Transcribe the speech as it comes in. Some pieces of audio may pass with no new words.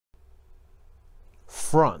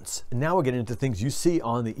fronts. And now we're getting into things you see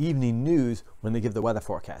on the evening news when they give the weather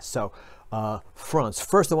forecast. So fronts.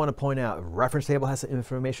 First, I want to point out, reference table has some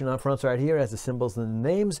information on fronts right here. It has the symbols and the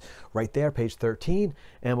names right there, page 13.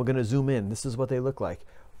 And we're going to zoom in. This is what they look like.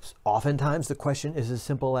 Oftentimes, the question is as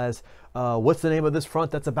simple as, what's the name of this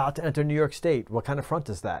front that's about to enter New York State? What kind of front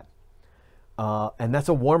is that? And that's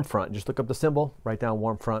a warm front. Just look up the symbol, write down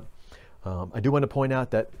warm front. I do want to point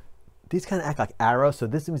out that these kind of act like arrows. So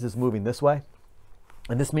this means it's moving this way.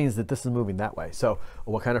 And this means that this is moving that way. So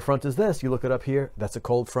what kind of front is this? You look it up here. That's a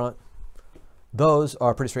cold front. Those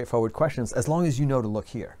are pretty straightforward questions as long as you know to look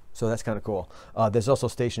here. So that's kind of cool. There's also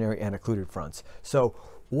stationary and occluded fronts. So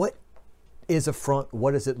what is a front?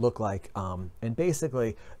 What does it look like? And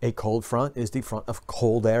basically, a cold front is the front of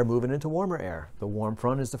cold air moving into warmer air. The warm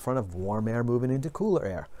front is the front of warm air moving into cooler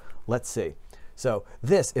air. Let's see. So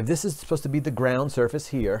if this is supposed to be the ground surface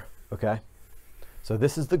here, okay? So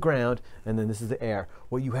this is the ground, and then this is the air.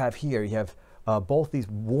 What you have here, you have both these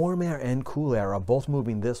warm air and cool air are both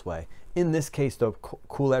moving this way. In this case, though,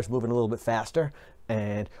 cool air is moving a little bit faster,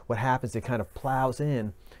 and what happens, it kind of plows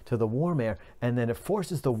in to the warm air, and then it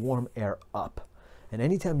forces the warm air up. And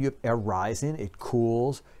anytime you have air rising, it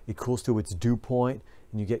cools to its dew point,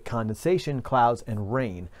 and you get condensation, clouds, and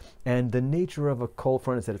rain. And the nature of a cold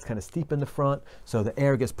front is that it's kind of steep in the front, so the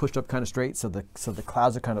air gets pushed up kind of straight, so the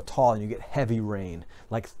clouds are kind of tall, and you get heavy rain,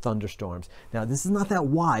 like thunderstorms. Now, this is not that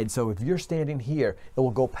wide, so if you're standing here, it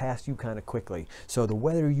will go past you kind of quickly. So the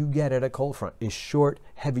weather you get at a cold front is short,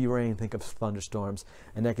 heavy rain, think of thunderstorms,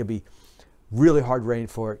 and that could be really hard rain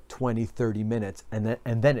for 20, 30 minutes, and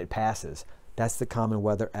then it passes. That's the common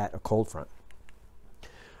weather at a cold front.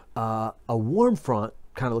 A warm front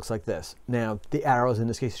kind of looks like this. Now, the arrows in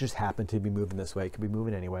this case just happen to be moving this way. It could be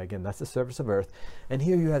moving anyway. Again, that's the surface of Earth. And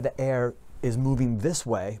here you have the air is moving this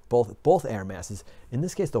way, both air masses. In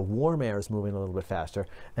this case, the warm air is moving a little bit faster,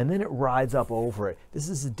 and then it rides up over it. This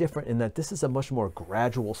is different in that this is a much more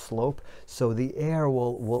gradual slope, so the air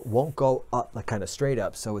won't go up like kind of straight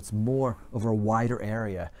up, so it's more over a wider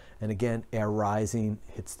area. And again, air rising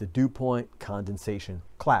hits the dew point, condensation,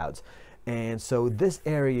 clouds. And so this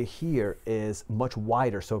area here is much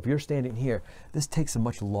wider. So if you're standing here, this takes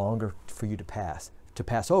much longer for you to pass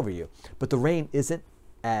over you. But the rain isn't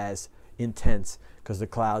as intense because the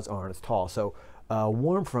clouds aren't as tall. So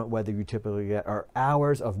warm front weather you typically get are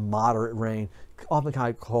hours of moderate rain, often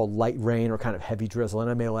kind of called light rain or kind of heavy drizzle,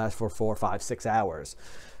 and it may last for 4, 5, 6 hours.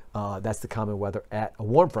 That's the common weather at a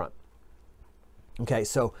warm front. Okay,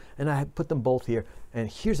 so, and I put them both here, and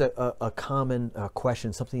here's a common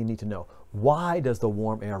question, something you need to know. Why does the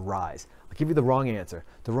warm air rise? I'll give you the wrong answer.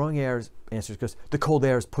 The wrong answer is because the cold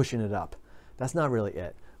air is pushing it up. That's not really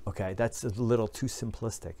it, okay? That's a little too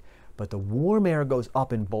simplistic. But the warm air goes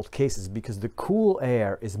up in both cases because the cool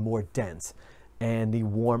air is more dense and the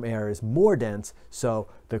warm air is more dense, so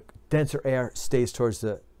the denser air stays towards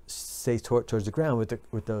the ground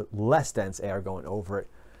with the less dense air going over it.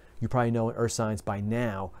 You probably know in earth science by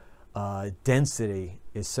now, density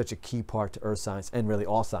is such a key part to earth science and really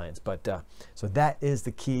all science. But so that is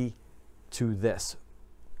the key to this,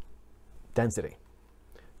 density.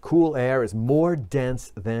 Cool air is more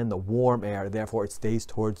dense than the warm air, therefore it stays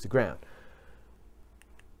towards the ground.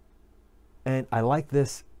 And I like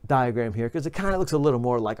this diagram here because it kind of looks a little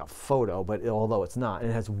more like a photo, but although it's not. And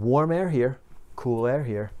it has warm air here,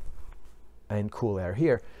 and cool air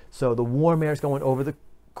here. So the warm air is going over the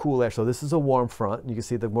cool air. So this is a warm front. You can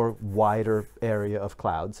see the more wider area of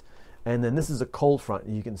clouds. And then this is a cold front.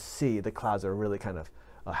 You can see the clouds are really kind of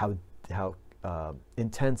how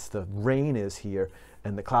intense the rain is here.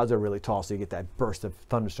 And the clouds are really tall, so you get that burst of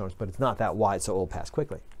thunderstorms, but it's not that wide, so it will pass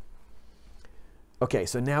quickly. Okay,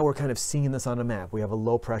 so now we're kind of seeing this on a map. We have a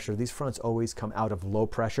low pressure. These fronts always come out of low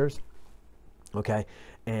pressures. Okay,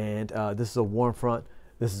 and this is a warm front.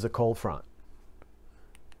 This is a cold front.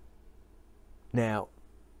 Now,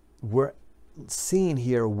 we're seeing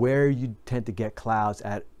here where you tend to get clouds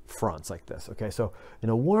at fronts like this. Okay, so in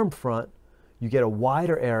a warm front, you get a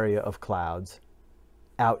wider area of clouds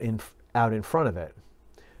out in front of it.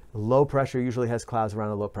 Low pressure usually has clouds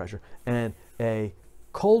around a low pressure, and a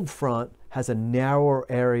cold front has a narrower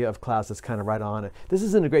area of clouds that's kind of right on it. This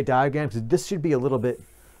isn't a great diagram because this should be a little bit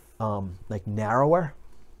like narrower.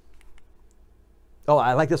 Oh,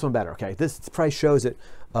 I like this one better. Okay, this probably shows it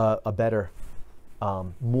a better,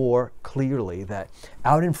 more clearly that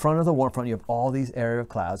out in front of the warm front you have all these area of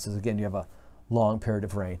clouds. So again, you have a long period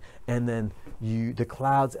of rain, and then the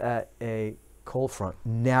clouds at a cold front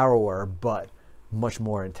narrower but much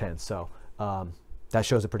more intense. So that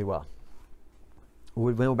shows it pretty well.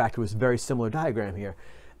 We went back to a very similar diagram here,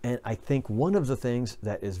 And I think one of the things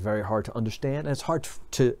that is very hard to understand, and it's hard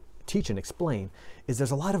to teach and explain, is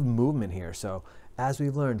there's a lot of movement here. So as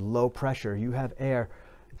we've learned, low pressure, you have air,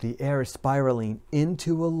 the air is spiraling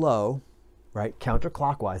into a low, right,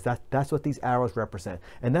 counterclockwise. That's what these arrows represent.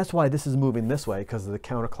 And that's why this is moving this way, because of the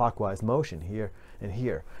counterclockwise motion here and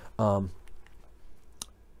here.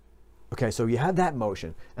 Okay, so you have that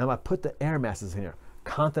motion. And I'm going to put the air masses in here.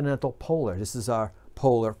 Continental, polar. This is our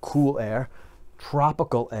polar, cool air.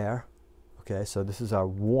 Tropical air. Okay, so this is our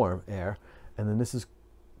warm air. And then this is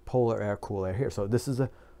polar air, cool air here. So this is a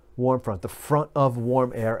warm front, the front of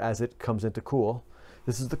warm air as it comes into cool.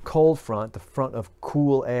 This is the cold front, the front of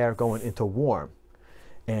cool air going into warm.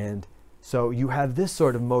 And so you have this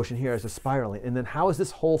sort of motion here as a spiraling. And then how is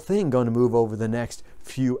this whole thing going to move over the next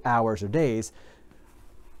few hours or days?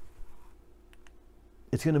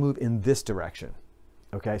 It's going to move in this direction.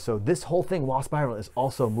 Okay, so this whole thing while spiraling is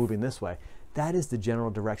also moving this way. That is the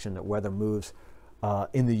general direction that weather moves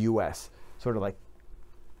in the US, sort of like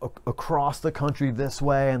across the country this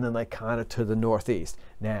way and then like kind of to the northeast.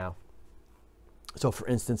 Now, so for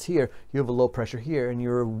instance here, you have a low pressure here and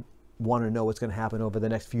you want to know what's going to happen over the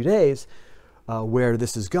next few days, where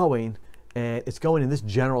this is going, and it's going in this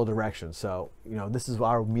general direction. So, you know, this is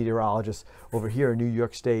our meteorologists over here in New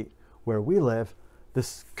York State where we live.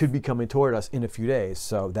 This could be coming toward us in a few days,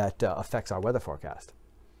 so that affects our weather forecast.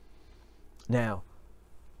 Now,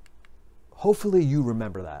 hopefully you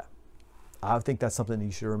remember that. I think that's something that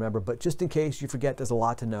you should remember, but just in case you forget, there's a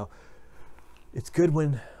lot to know. It's good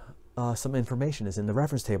when some information is in the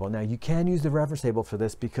reference table. Now, you can use the reference table for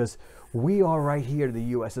this because we are right here, the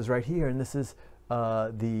US is right here, and this is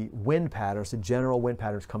the wind patterns, the general wind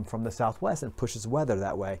patterns come from the southwest and pushes weather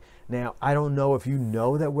that way. Now, I don't know if you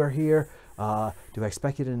know that we're here. Do I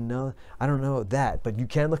expect you to know? I don't know that, but you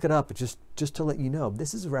can look it up. Just to let you know,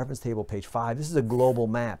 this is a reference table, page 5. This is a global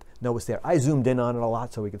map. No, it's there. I zoomed in on it a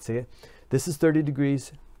lot so we could see it. This is 30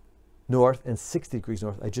 degrees north and 60 degrees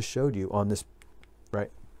north. I just showed you on this, right?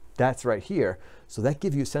 That's right here. So that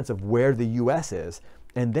gives you a sense of where the US is,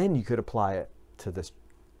 and then you could apply it to this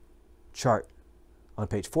chart on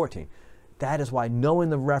page 14. That is why knowing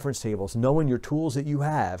the reference tables, knowing your tools that you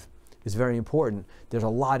have is very important. There's a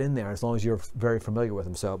lot in there as long as you're very familiar with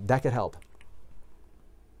them. So that could help.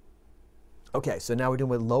 Okay, so now we're doing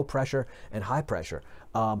with low pressure and high pressure.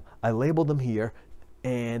 I labeled them here,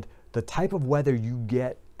 and the type of weather you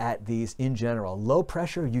get at these in general. Low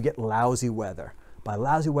pressure, you get lousy weather. By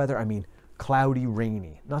lousy weather, I mean cloudy,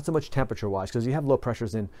 rainy. Not so much temperature-wise, because you have low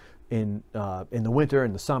pressures in the winter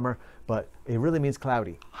and the summer, but it really means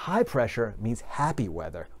cloudy. High pressure means happy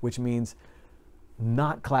weather, which means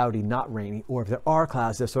not cloudy, not rainy, or if there are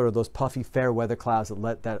clouds, they're sort of those puffy fair weather clouds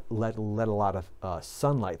that let a lot of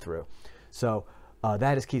sunlight through. So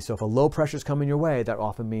that is key. So if a low pressure is coming your way, that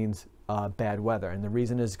often means bad weather. And the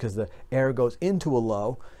reason is because the air goes into a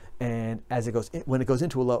low, and as it goes when it goes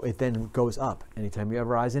into a low, it then goes up. Anytime you have a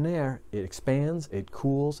rise in air, it expands, it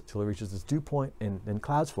cools until it reaches its dew point, and then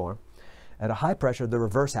clouds form. At a high pressure, the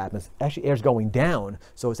reverse happens. Actually, air's going down,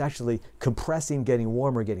 so it's actually compressing, getting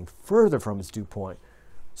warmer, getting further from its dew point.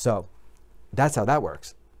 So that's how that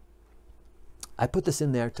works. I put this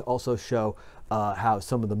in there to also show how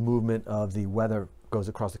some of the movement of the weather goes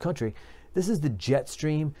across the country. This is the jet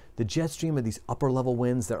stream. The jet stream are these upper level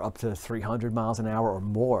winds. They're up to 300 miles an hour or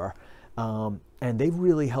more. And they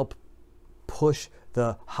really help push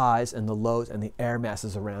the highs and the lows and the air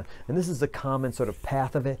masses around. And this is the common sort of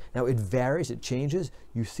path of it. Now it varies, it changes.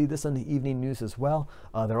 You see this on the evening news as well.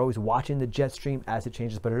 They're always watching the jet stream as it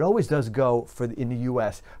changes, but it always does go in the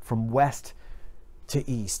US from west to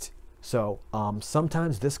east. So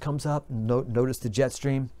sometimes this comes up, notice the jet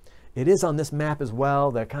stream. It is on this map as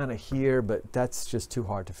well. They're kind of here, but that's just too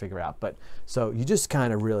hard to figure out. But so you just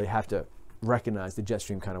kind of really have to recognize the jet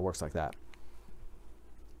stream kind of works like that.